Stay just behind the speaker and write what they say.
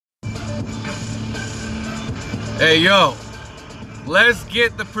Hey, yo, let's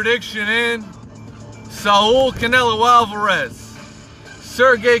get the prediction in. Saul Canelo Alvarez,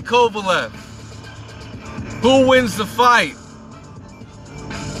 Sergey Kovalev. Who wins the fight?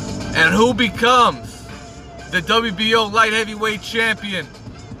 And who becomes the WBO light heavyweight champion?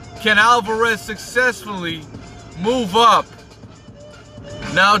 Can Alvarez successfully move up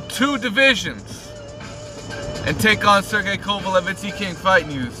now 2 divisions and take on Sergey Kovalev? It's King Fight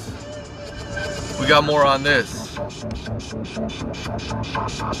News. We got more on this.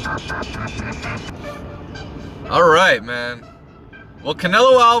 All right, man. Well,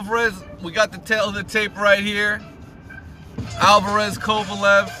 Canelo Alvarez, we got the tail of the tape right here. Alvarez,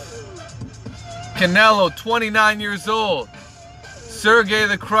 Kovalev. Canelo, 29 years old. Sergey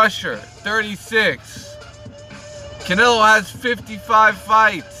the Krusher, 36. Canelo has 55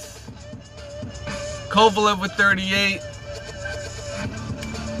 fights. Kovalev with 38.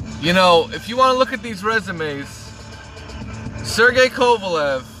 You know, if you want to look at these resumes, Sergey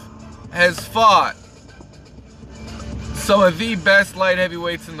Kovalev has fought some of the best light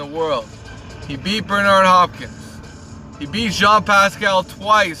heavyweights in the world. He beat Bernard Hopkins. He beat Jean Pascal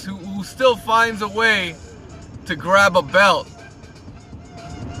twice, who still finds a way to grab a belt.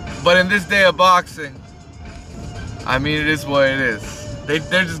 But in this day of boxing, I mean, it is what it is.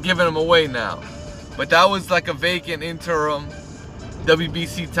 They're just giving him away now. But that was like a vacant interim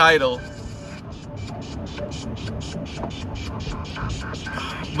WBC title.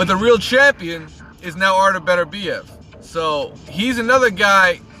 But the real champion is now Artur Beterbiev. So he's another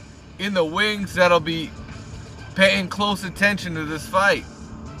guy in the wings that'll be paying close attention to this fight.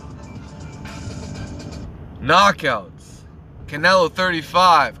 Knockouts. Canelo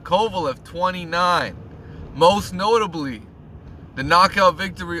 35, Kovalev 29. Most notably, the knockout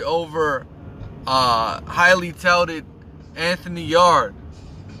victory over highly touted Anthony Yarde,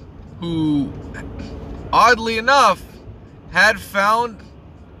 who, oddly enough, had found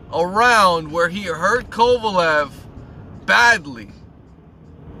a round where he hurt Kovalev badly.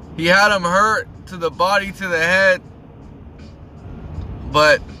 He had him hurt to the body, to the head,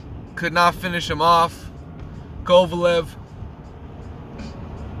 but could not finish him off. Kovalev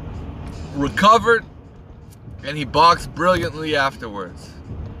recovered, and he boxed brilliantly afterwards.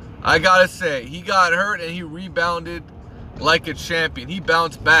 I gotta say, he got hurt and he rebounded like a champion. He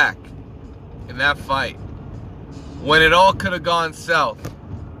bounced back in that fight when it all could have gone south.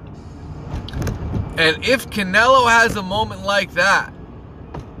 And if Canelo has a moment like that,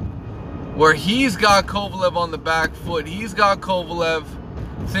 where he's got Kovalev on the back foot, he's got Kovalev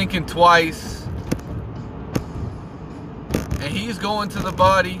thinking twice, and he's going to the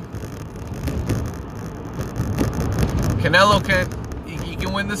body, Canelo can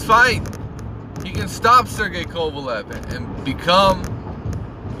win this fight. He can stop Sergey Kovalev and become,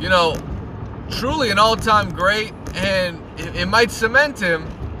 you know, truly an all-time great, and it might cement him.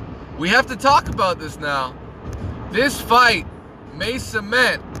 We have to talk about this now. This fight may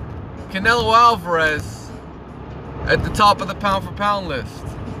cement Canelo Alvarez at the top of the pound-for-pound list.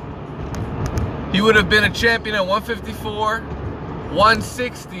 He would have been a champion at 154,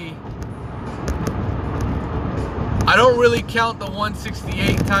 160. I don't really count the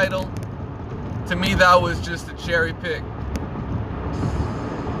 168 title. To me, that was just a cherry pick.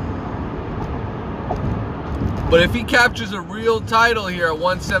 But if he captures a real title here at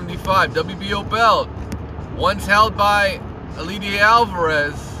 175, WBO belt, once held by Alide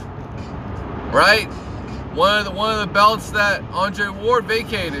Alvarez, right? One of the belts that Andre Ward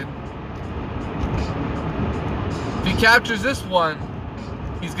vacated. If he captures this one,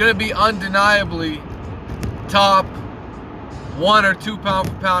 he's gonna be undeniably top 1 or 2 pound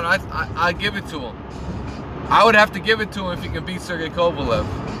for pound. I give it to him. I would have to give it to him if he can beat Sergey Kovalev.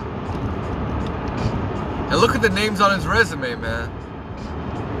 And look at the names on his resume, man.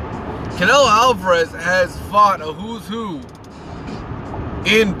 Canelo Alvarez has fought a who's who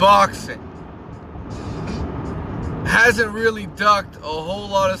in boxing. Hasn't really ducked a whole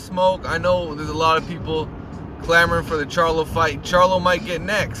lot of smoke. I know there's a lot of people clamoring for the Charlo fight. Charlo might get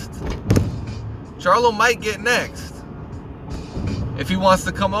next. Charlo might get next if he wants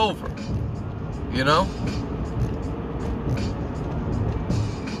to come over, you know?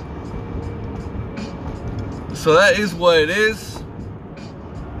 So that is what it is.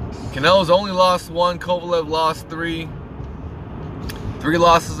 Canelo's only lost 1. Kovalev lost 3. 3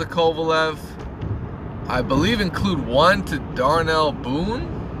 losses to Kovalev. I believe include 1 to Darnell Boone.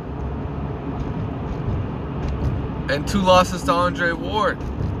 And 2 losses to Andre Ward.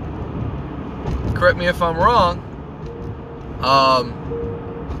 Correct me if I'm wrong.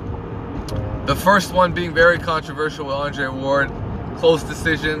 The first one being very controversial with Andre Ward. Close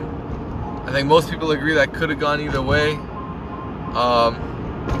decision. I think most people agree that could have gone either way.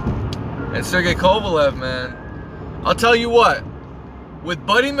 And Sergey Kovalev, man, I'll tell you what, with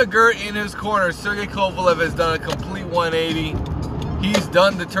Buddy McGirt in his corner, Sergey Kovalev has done a complete 180. He's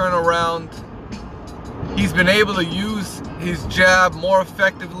done the turnaround. He's been able to use his jab more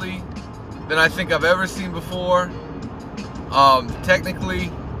effectively than I think I've ever seen before. Technically,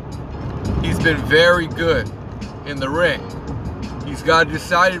 he's been very good in the ring. He's got a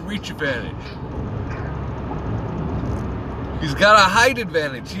decided reach advantage. He's got a height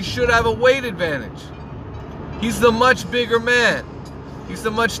advantage. He should have a weight advantage. He's the much bigger man. He's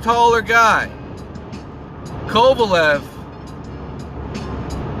the much taller guy. Kovalev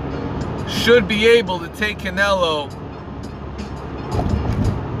should be able to take Canelo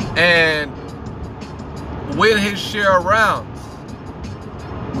and win his share of rounds.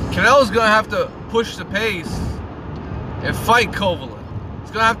 Canelo's gonna have to push the pace and fight Kovalev.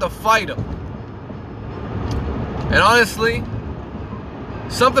 He's gonna have to fight him. And honestly,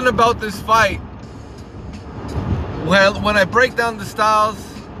 something about this fight, when I break down the styles,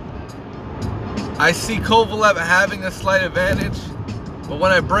 I see Kovalev having a slight advantage. But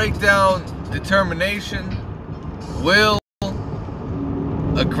when I break down determination, will,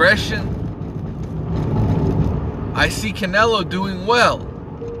 aggression, I see Canelo doing well.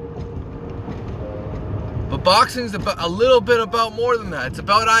 But boxing's about a little bit about more than that. It's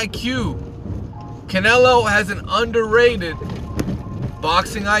about IQ. Canelo has an underrated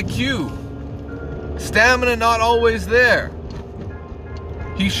boxing IQ. Stamina not always there.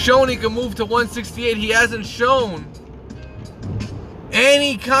 He's shown he can move to 168. He hasn't shown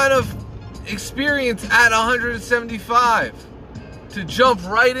any kind of experience at 175 to jump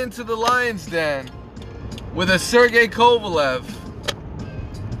right into the lion's den with a Sergey Kovalev.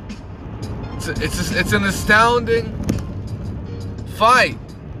 It's an astounding fight.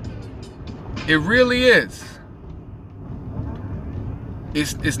 It really is.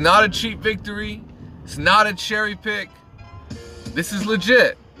 It's not a cheap victory. It's not a cherry pick. This is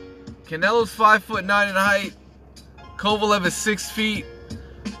legit. Canelo's 5'9" in height. Kovalev is 6 feet,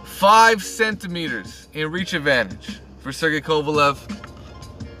 5 centimeters in reach advantage for Sergey Kovalev.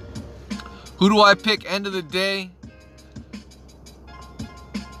 Who do I pick end of the day?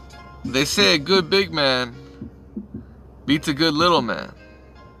 They say a good big man beats a good little man.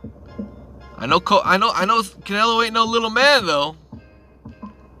 I know Canelo ain't no little man though.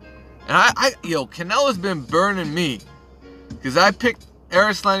 And Canelo's been burning me because I picked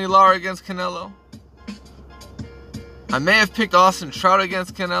Erislandy Lara against Canelo. I may have picked Austin Trout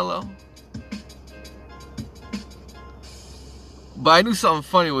against Canelo. But I knew something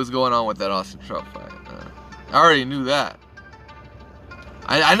funny was going on with that Austin Trout fight. I already knew that.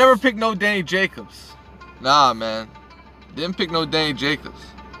 I never picked no Danny Jacobs. Nah, man. Didn't pick no Danny Jacobs.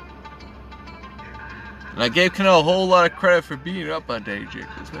 And I gave Canelo a whole lot of credit for beating up on Danny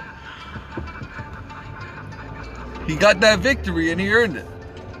Jacobs, man. He got that victory and he earned it.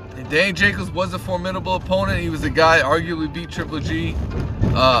 And Danny Jacobs was a formidable opponent. He was the guy arguably beat Triple G.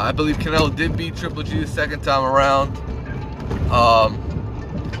 I believe Canelo did beat Triple G the second time around.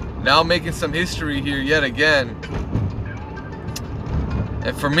 Now making some history here yet again.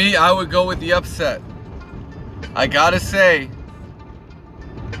 And for me, I would go with the upset. I gotta say,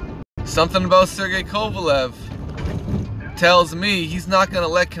 something about Sergey Kovalev tells me he's not gonna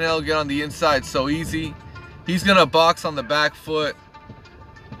let Canelo get on the inside so easy. He's gonna box on the back foot.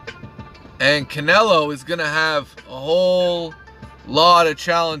 And Canelo is gonna have a whole lot of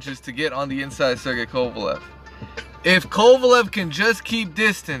challenges to get on the inside of Sergey Kovalev. If Kovalev can just keep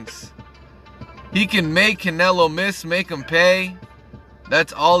distance, he can make Canelo miss, make him pay.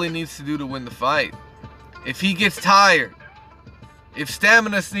 That's all he needs to do to win the fight. If he gets tired, if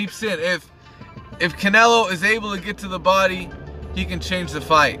stamina sneaks in, if Canelo is able to get to the body, he can change the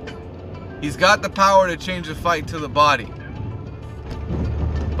fight. He's got the power to change the fight to the body.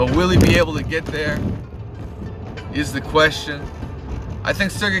 But will he be able to get there is the question. I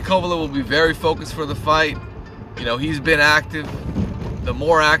think Sergey Kovalev will be very focused for the fight. You know, he's been active, the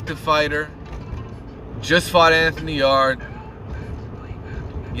more active fighter. Just fought Anthony Yard.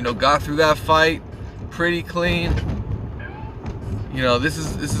 You know, got through that fight pretty clean. You know, this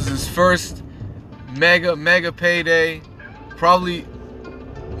is his first mega payday. Probably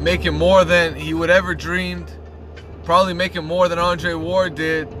making more than he would ever dreamed. Probably making more than Andre Ward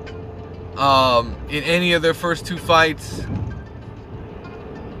did in any of their first two fights.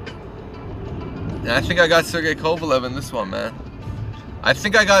 And I think I got Sergey Kovalev in this one, man. I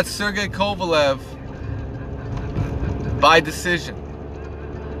think I got Sergey Kovalev by decision.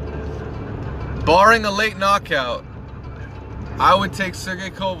 Barring a late knockout, I would take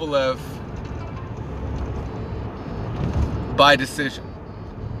Sergey Kovalev by decision.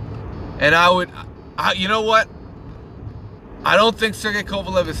 And you know what? I don't think Sergey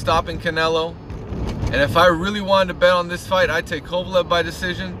Kovalev is stopping Canelo. And if I really wanted to bet on this fight, I'd take Kovalev by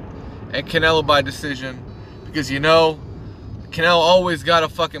decision and Canelo by decision. Because Canelo always got a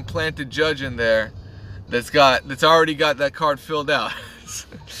fucking planted judge in there that's already got that card filled out.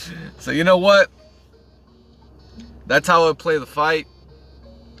 So you know what? That's how I would play the fight.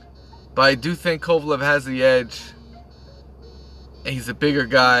 But I do think Kovalev has the edge. And he's a bigger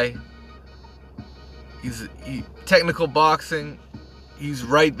guy. Technical boxing, he's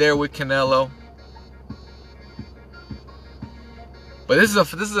right there with Canelo. But this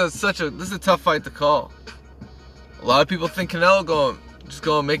is a tough fight to call. A lot of people think Canelo just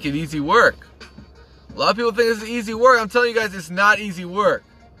gonna make it easy work. A lot of people think it's easy work. I'm telling you guys, it's not easy work.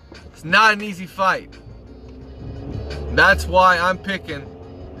 It's not an easy fight. That's why I'm picking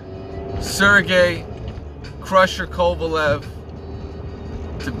Sergey Krusher Kovalev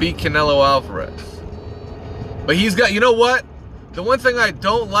to beat Canelo Alvarez. But he's got, you know what? The one thing I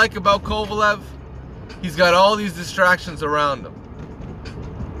don't like about Kovalev, he's got all these distractions around him.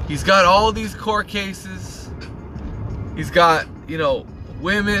 He's got all these court cases. He's got,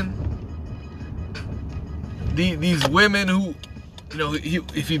 women. These women who,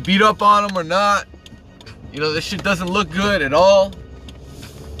 if he beat up on them or not, this shit doesn't look good at all.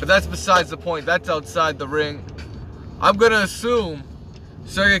 But that's besides the point. That's outside the ring. I'm going to assume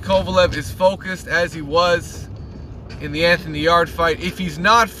Sergey Kovalev is focused as he was in the Anthony Yarde fight. If he's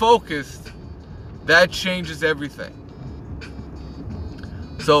not focused, that changes everything.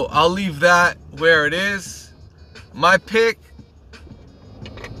 So I'll leave that where it is. My pick,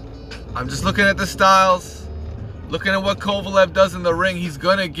 I'm just looking at the styles, looking at what Kovalev does in the ring. He's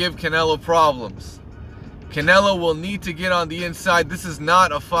going to give Canelo problems. Canelo will need to get on the inside. This is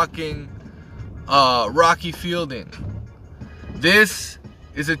not a fucking Rocky Fielding. This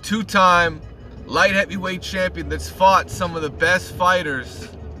is a two-time light heavyweight champion that's fought some of the best fighters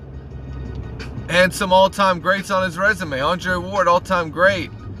and some all-time greats on his resume. Andre Ward, all-time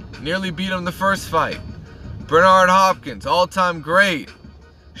great, nearly beat him the first fight. Bernard Hopkins, all-time great,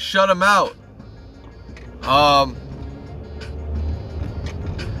 shut him out.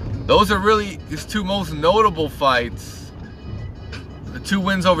 Those are really his two most notable fights. The 2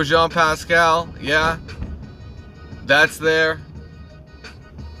 wins over Jean Pascal, yeah, that's there.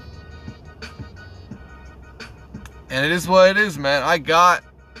 And it is what it is, man. I got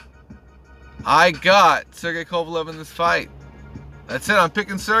Sergey Kovalev in this fight. That's it. I'm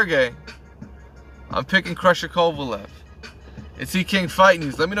picking Sergey. I'm picking Krusher Kovalev. It's E King Fight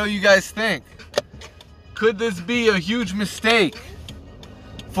News. Let me know what you guys think. Could this be a huge mistake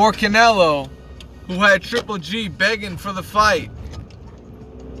for Canelo, who had Triple G begging for the fight?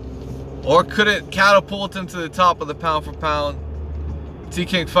 Or could it catapult him to the top of the pound for pound? It's E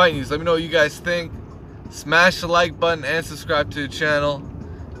King Fight News. Let me know what you guys think. Smash the like button and subscribe to the channel.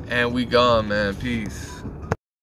 And we gone, man. Peace.